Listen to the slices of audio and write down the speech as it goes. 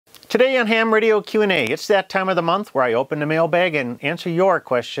Today on Ham Radio Q&A, it's that time of the month where I open the mailbag and answer your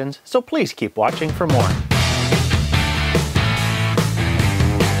questions, so please keep watching for more.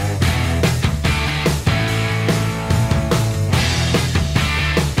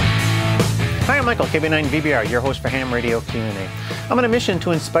 Hi, I'm Michael, KB9VBR, your host for Ham Radio Q&A. I'm on a mission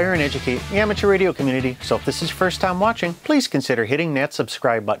to inspire and educate the amateur radio community, so if this is your first time watching, please consider hitting that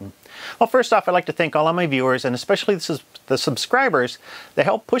subscribe button. Well, first off, I'd like to thank all of my viewers, and especially the subscribers that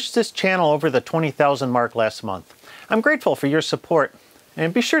helped push this channel over the 20,000 mark last month. I'm grateful for your support,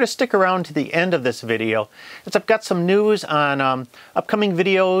 and be sure to stick around to the end of this video, as I've got some news on upcoming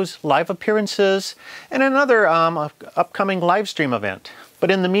videos, live appearances, and another upcoming live stream event. But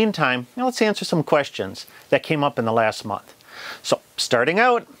in the meantime, let's answer some questions that came up in the last month. So, starting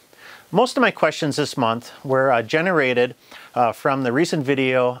out, most of my questions this month were generated from the recent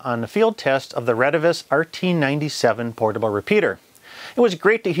video on the field test of the Retevis RT97 portable repeater. It was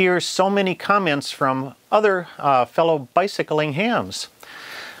great to hear so many comments from other fellow bicycling hams.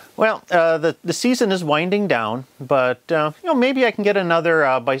 Well, the season is winding down, but maybe I can get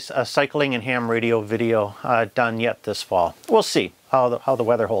another cycling and ham radio video done yet this fall. We'll see how the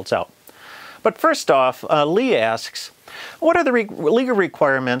weather holds out. But first off, Lee asks, what are the legal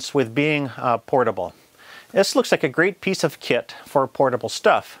requirements with being portable? This looks like a great piece of kit for portable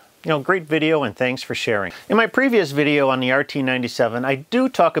stuff. Great video, and thanks for sharing. In my previous video on the RT97, I do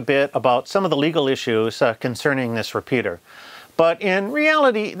talk a bit about some of the legal issues concerning this repeater. But in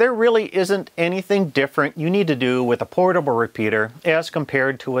reality, there really isn't anything different you need to do with a portable repeater as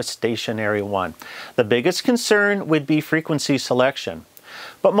compared to a stationary one. The biggest concern would be frequency selection.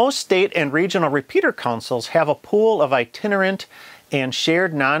 But most state and regional repeater councils have a pool of itinerant and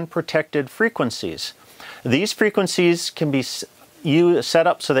shared non-protected frequencies. These frequencies can be set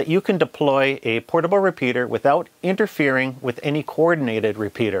up so that you can deploy a portable repeater without interfering with any coordinated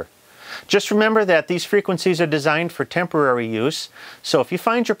repeater. Just remember that these frequencies are designed for temporary use, so if you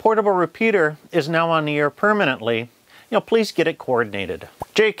find your portable repeater is now on the air permanently, please get it coordinated.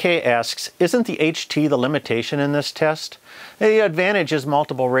 JK asks, isn't the HT the limitation in this test? The advantage is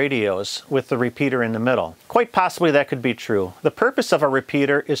multiple radios with the repeater in the middle. Quite possibly that could be true. The purpose of a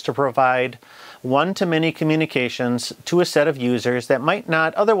repeater is to provide one-to-many communications to a set of users that might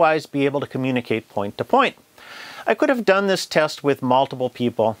not otherwise be able to communicate point to point. I could have done this test with multiple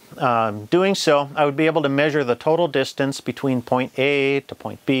people. Doing so, I would be able to measure the total distance between point A to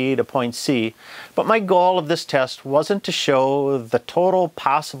point B to point C, but my goal of this test wasn't to show the total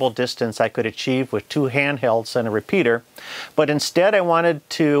possible distance I could achieve with two handhelds and a repeater, but instead I wanted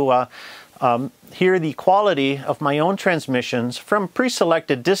to hear the quality of my own transmissions from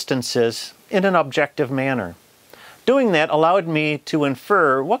pre-selected distances in an objective manner. Doing that allowed me to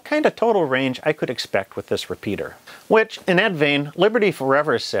infer what kind of total range I could expect with this repeater. Which, in that vein, Liberty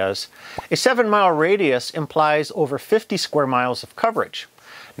Forever says, a 7-mile radius implies over 50 square miles of coverage.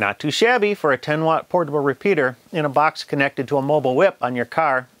 Not too shabby for a 10-watt portable repeater in a box connected to a mobile whip on your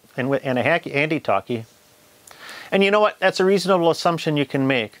car and a handy-talkie. And you know what? That's a reasonable assumption you can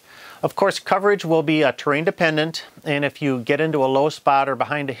make. Of course, coverage will be terrain dependent, and if you get into a low spot or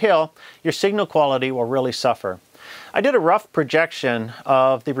behind a hill, your signal quality will really suffer. I did a rough projection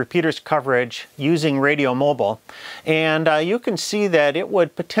of the repeater's coverage using Radio Mobile, and you can see that it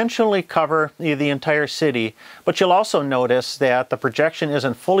would potentially cover the entire city, but you'll also notice that the projection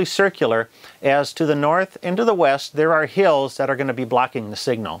isn't fully circular, as to the north and to the west there are hills that are going to be blocking the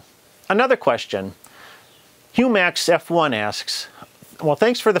signal. Another question. Humax F1 asks, well,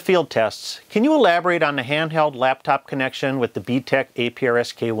 thanks for the field tests. Can you elaborate on the handheld laptop connection with the BTech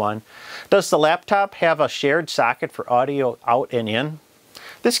APRS-K1? Does the laptop have a shared socket for audio out and in?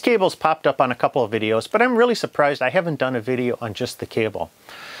 This cable's popped up on a couple of videos, but I'm really surprised I haven't done a video on just the cable.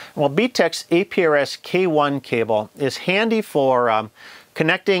 Well, BTech's APRS-K1 cable is handy for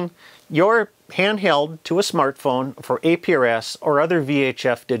connecting your handheld to a smartphone for APRS or other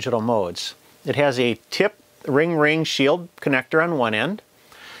VHF digital modes. It has a tip ring shield connector on one end,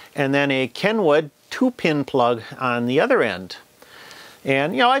 and then a Kenwood 2-pin plug on the other end.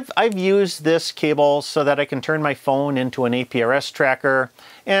 And I've used this cable so that I can turn my phone into an APRS tracker,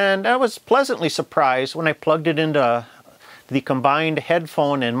 and I was pleasantly surprised when I plugged it into the combined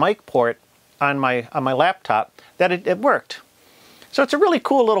headphone and mic port on my laptop that it worked. So it's a really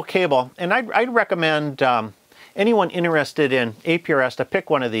cool little cable, and I'd recommend anyone interested in APRS to pick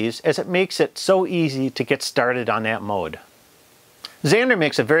one of these, as it makes it so easy to get started on that mode. Xander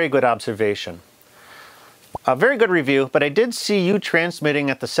makes a very good observation. A very good review, but I did see you transmitting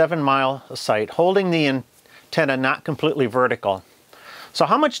at the 7-mile site, holding the antenna not completely vertical. So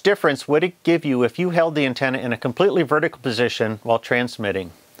how much difference would it give you if you held the antenna in a completely vertical position while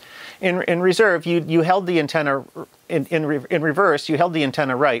transmitting? In reserve, you held the antenna, in reverse, you held the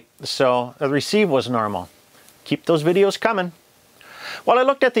antenna right, so the receive was normal. Keep those videos coming. While I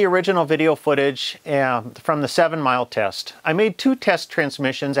looked at the original video footage from the 7-mile test, I made 2 test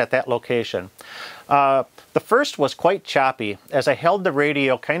transmissions at that location. The first was quite choppy, as I held the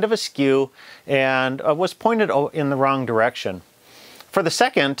radio kind of askew and was pointed in the wrong direction. For the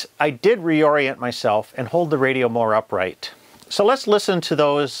second, I did reorient myself and hold the radio more upright. So let's listen to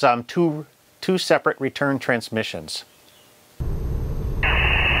those two separate return transmissions.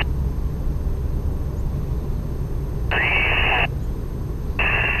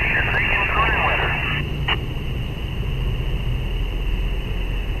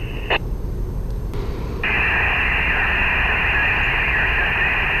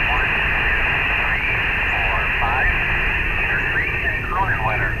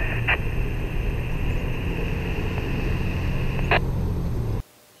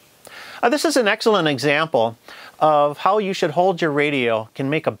 This is an excellent example of how you should hold your radio can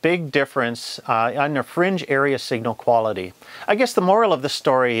make a big difference on your fringe area signal quality. I guess the moral of the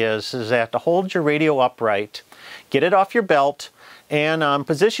story is that to hold your radio upright, get it off your belt, and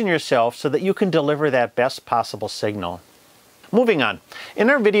position yourself so that you can deliver that best possible signal. Moving on. In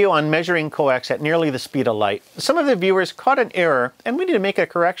our video on measuring coax at nearly the speed of light, some of the viewers caught an error and we need to make a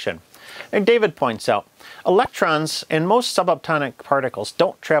correction. And David points out, electrons and most subatomic particles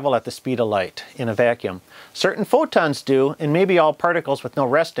don't travel at the speed of light in a vacuum. Certain photons do, and maybe all particles with no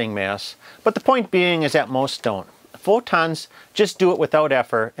resting mass, but the point being is that most don't. Photons just do it without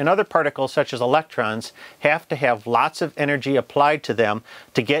effort, and other particles such as electrons have to have lots of energy applied to them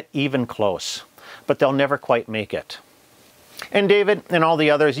to get even close, but they'll never quite make it. And David and all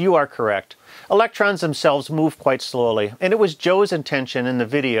the others, you are correct. Electrons themselves move quite slowly, and it was Joe's intention in the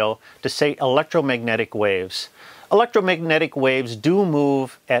video to say electromagnetic waves. Electromagnetic waves do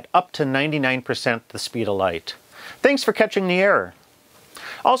move at up to 99% the speed of light. Thanks for catching the error.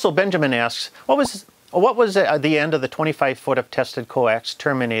 Also, Benjamin asks, what was the end of the 25 foot of tested coax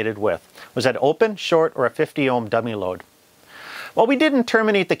terminated with? Was that open, short, or a 50 ohm dummy load? Well, we didn't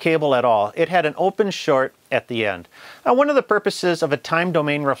terminate the cable at all. It had an open short at the end. Now, one of the purposes of a time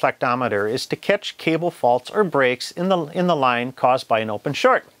domain reflectometer is to catch cable faults or breaks in the line caused by an open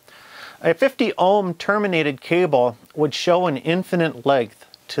short. A 50 ohm terminated cable would show an infinite length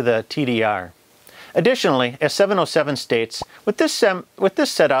to the TDR. Additionally, as 707 states, with this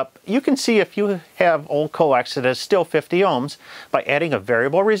setup, you can see if you have old coax that is still 50 ohms by adding a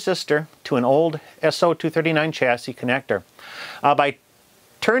variable resistor to an old SO239 chassis connector. By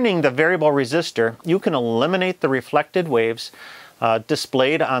turning the variable resistor, you can eliminate the reflected waves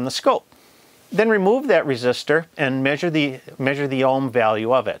displayed on the scope. Then remove that resistor and measure the ohm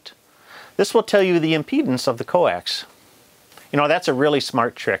value of it. This will tell you the impedance of the coax. You know, that's a really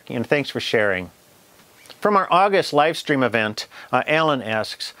smart trick, and thanks for sharing. From our August live stream event, Alan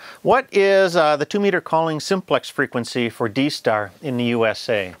asks, what is the 2-meter calling simplex frequency for Dstar in the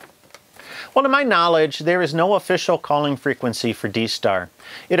USA? Well, to my knowledge, there is no official calling frequency for Dstar.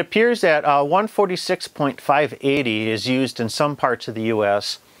 It appears that 146.580 is used in some parts of the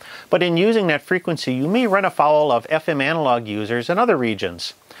US, but in using that frequency, you may run afoul of FM analog users in other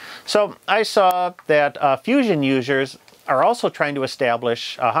regions. So I saw that Fusion users are also trying to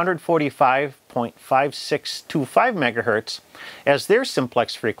establish 145.5625 megahertz as their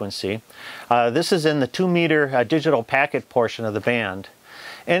simplex frequency. This is in the 2-meter digital packet portion of the band.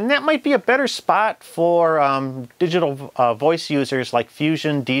 And that might be a better spot for digital voice users like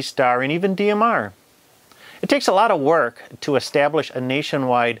Fusion, Dstar, and even DMR. It takes a lot of work to establish a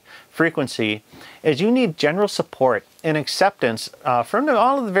nationwide frequency, as you need general support and acceptance from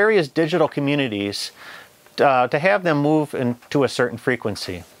all of the various digital communities to have them move into a certain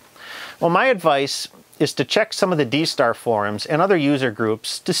frequency. Well, my advice is to check some of the Dstar forums and other user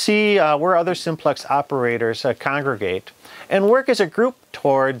groups to see where other simplex operators congregate, and work as a group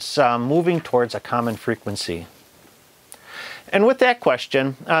towards moving towards a common frequency. And with that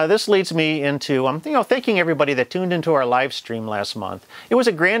question, this leads me into thanking everybody that tuned into our live stream last month. It was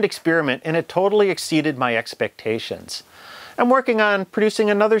a grand experiment, and it totally exceeded my expectations. I'm working on producing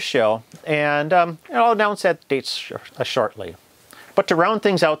another show, and I'll announce that date shortly. But to round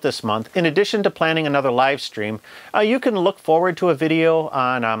things out this month, in addition to planning another live stream, you can look forward to a video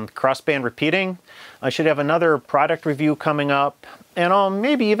on crossband repeating. I should have another product review coming up, and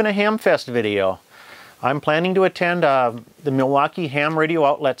maybe even a Hamfest video. I'm planning to attend the Milwaukee Ham Radio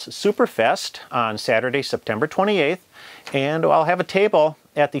Outlet's Superfest on Saturday, September 28th, and I'll have a table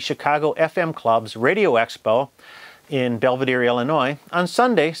at the Chicago FM Club's RadioExpo in Belvedere, Illinois on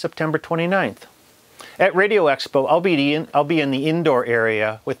Sunday, September 29th. At RadioExpo, I'll be in the indoor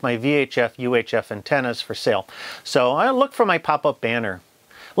area with my VHF, UHF antennas for sale. So look for my pop-up banner.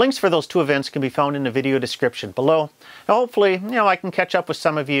 Links for those 2 events can be found in the video description below. And hopefully, I can catch up with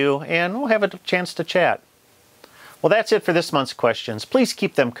some of you and we'll have a chance to chat. Well, that's it for this month's questions. Please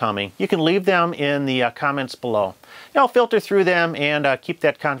keep them coming. You can leave them in the comments below. I'll filter through them and keep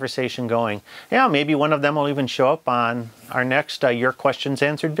that conversation going. Maybe one of them will even show up on our next Your Questions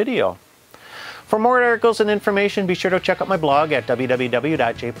Answered video. For more articles and information, be sure to check out my blog at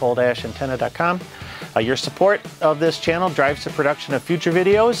www.jpole-antenna.com. Your support of this channel drives the production of future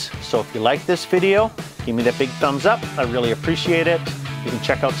videos, so if you like this video, give me that big thumbs up. I really appreciate it. You can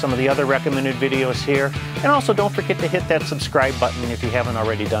check out some of the other recommended videos here. And also don't forget to hit that subscribe button if you haven't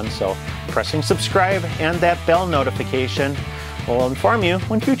already done so. Pressing subscribe and that bell notification will inform you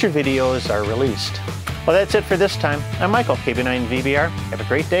when future videos are released. Well, that's it for this time. I'm Michael, KB9VBR. Have a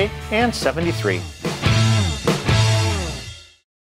great day and 73.